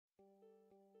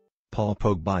Paul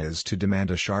Pogba is to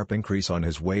demand a sharp increase on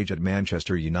his wage at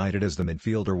Manchester United as the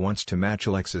midfielder wants to match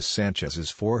Alexis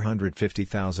Sanchez's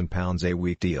 £450,000 a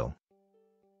week deal.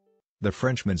 The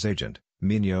Frenchman's agent,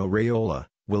 Mino Raiola,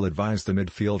 will advise the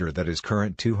midfielder that his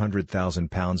current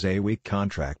 £200,000 a week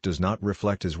contract does not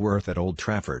reflect his worth at Old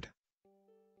Trafford.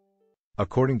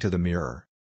 According to the Mirror,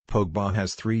 Pogba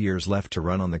has 3 years left to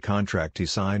run on the contract he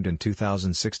signed in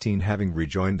 2016, having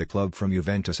rejoined the club from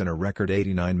Juventus in a record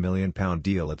 £89 million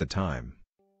deal at the time.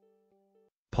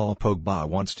 Paul Pogba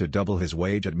wants to double his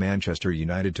wage at Manchester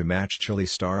United to match Chile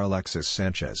star Alexis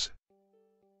Sanchez.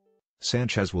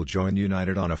 Sanchez will join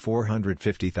United on a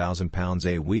 £450,000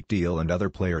 a week deal, and other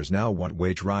players now want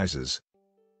wage rises.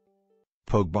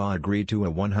 Pogba agreed to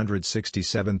a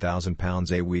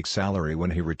 £167,000 a week salary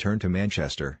when he returned to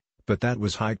Manchester, but that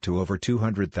was hiked to over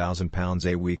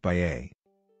 £200,000 a week by a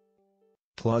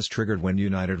clause triggered when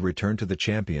United returned to the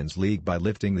Champions League by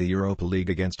lifting the Europa League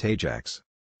against Ajax.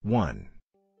 1.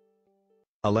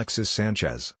 Alexis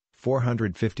Sanchez,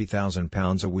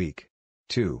 £450,000 a week.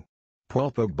 2.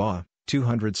 Paul Pogba,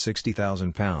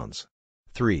 £260,000.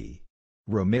 3.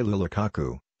 Romelu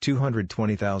Lukaku,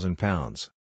 £220,000.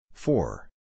 4.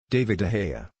 David De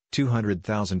Gea,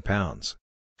 £200,000.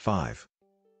 5.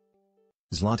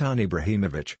 Zlatan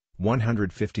Ibrahimovic,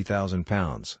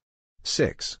 £150,000.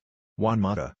 6. Juan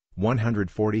Mata,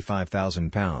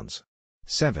 £145,000.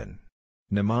 7.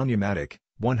 Nemanja Matic,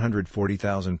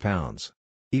 £140,000.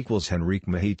 Henrique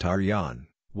Mkhitaryan,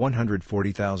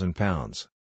 £140,000.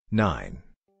 9.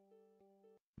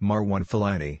 Marwan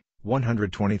Fellaini,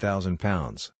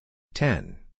 £120,000.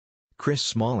 10. Chris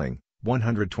Smalling,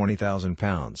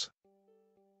 £120,000.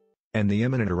 And the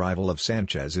imminent arrival of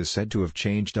Sanchez is said to have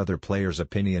changed other players'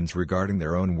 opinions regarding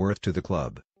their own worth to the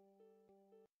club.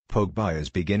 Pogba is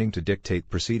beginning to dictate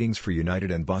proceedings for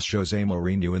United and boss Jose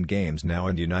Mourinho in games now,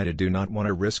 and United do not want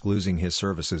to risk losing his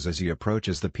services as he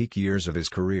approaches the peak years of his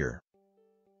career.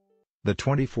 The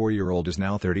 24-year-old is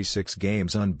now 36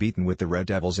 games unbeaten with the Red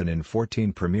Devils, and in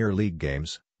 14 Premier League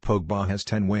games, Pogba has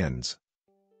 10 wins,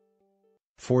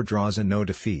 4 draws and no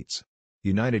defeats.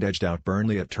 United edged out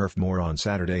Burnley at Turf Moor on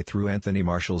Saturday through Anthony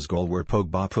Martial's goal, where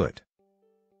Pogba put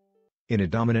in a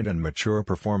dominant and mature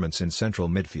performance in central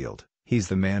midfield. He's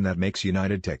the man that makes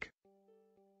United tick.